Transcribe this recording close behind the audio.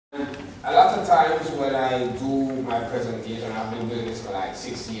A lot of times when I do my presentation, I've been doing this for like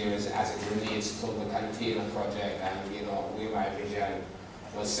 6 years as it relates to the container project and where my vision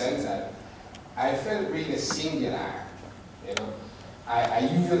was centered. I felt really singular. I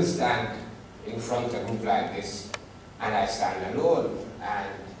usually stand in front of a group like this and I stand alone and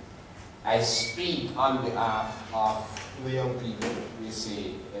I speak on behalf of the young people we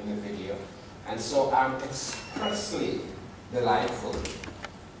see in the video. And so I'm expressly delightful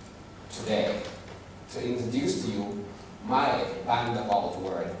today to introduce to you my roundabout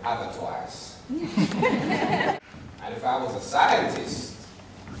word abattoirs. And if I was a scientist,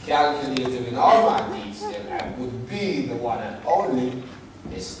 calculating in all my needs, then I would be the one and only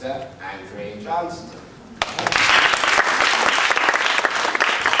Mr. Andre Johnson.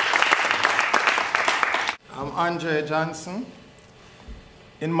 I'm Andre Johnson.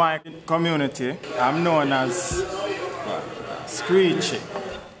 In my community, I'm known as Screechy.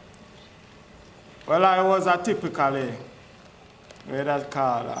 Well, I was a typically what I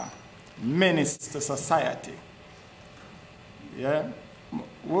call a menace to society. Yeah?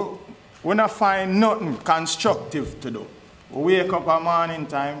 We don't find nothing constructive to do. We wake up at morning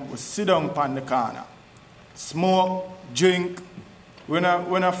time, we sit down on the corner, smoke, drink. We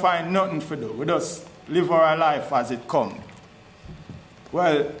don't find nothing to do. We just live our life as it comes.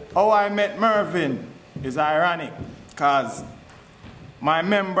 Well, how I met Mervyn is ironic because my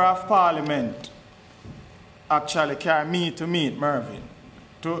member of parliament actually carried me to meet Mervyn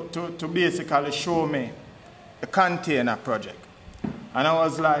to basically show me the container project. And I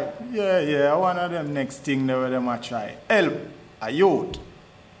was like, yeah, one of them next thing that them I try. Help a youth.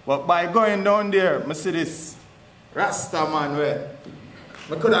 But by going down there, I see this Rasta man where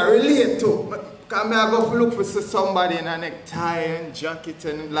I could relate to. Because I go look for somebody in a necktie and jacket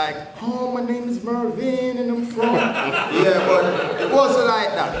and like, oh, my name is Mervyn and I'm from. Yeah, but it wasn't like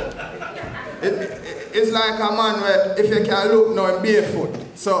that. It's like a man where if you can look now and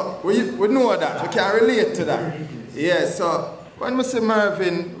barefoot. So we know that. We can relate to that. Yeah, so when we see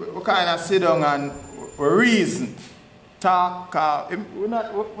Mervyn, we kind of sit down and we reason, talk. We're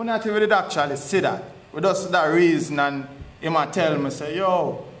not even actually see that. We just that reason and he might tell me, say,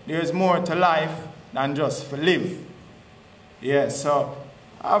 yo, there's more to life than just for live. Yeah, so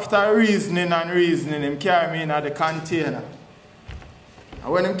after reasoning, him carry me in the container.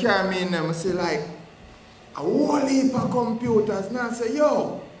 And when him carry me in them, I say like, a whole heap of computers. And I say,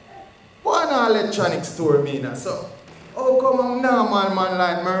 yo, what an electronic store me now? So, how come a normal man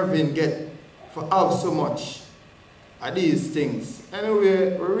like Mervyn get for have so much of these things?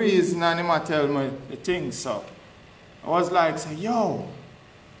 Anyway, we reason and him tell me the things, so I was like, say, yo,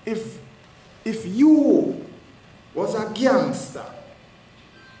 if you was a gangster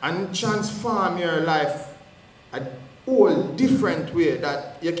and transform your life a whole different way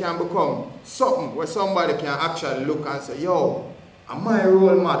that you can become something where somebody can actually look and say, yo, I'm my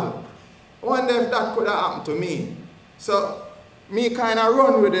role model. I wonder if that could have happened to me. So me kind of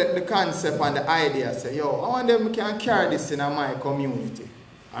run with the concept and the idea, say, yo, I wonder if we can carry this in my community.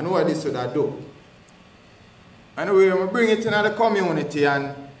 I know what this would have do. Anyway, we bring it in the community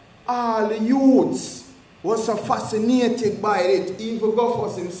and all the youths was so fascinated by it. Even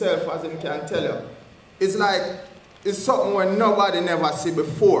Goffus himself, as him can tell you. It's like, it's something when nobody never see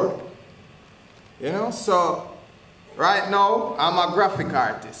before. You know, so right now, I'm a graphic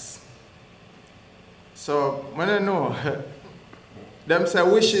artist. So, I don't know. Them say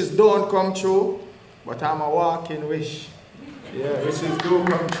wishes don't come true, but I'm a walking wish. Yeah, wishes do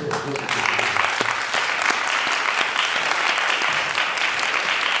come true.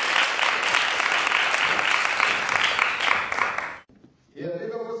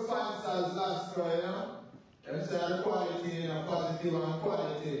 Them say the quality and positive and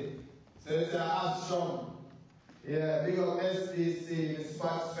quality. So it's an action. Yeah, big up SPC,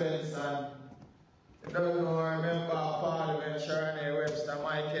 Spot Spence, and I don't know, remember Parliament, Shirley Webster,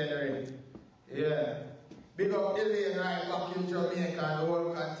 Mike Henry. Yeah. Big up Elaine right back in Jamaica and the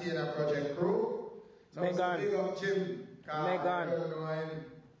whole container project crew. So Megan. Big up Jim. Megan. I don't know him.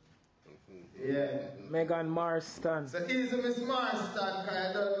 Yeah. Megan Marston. So easy Miss Marston, because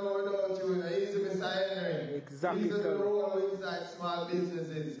I don't know without you. Easy Mr. Henry. Exactly. Easy the role inside small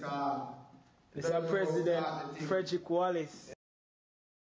businesses, because Mr. President Frederick Wallace.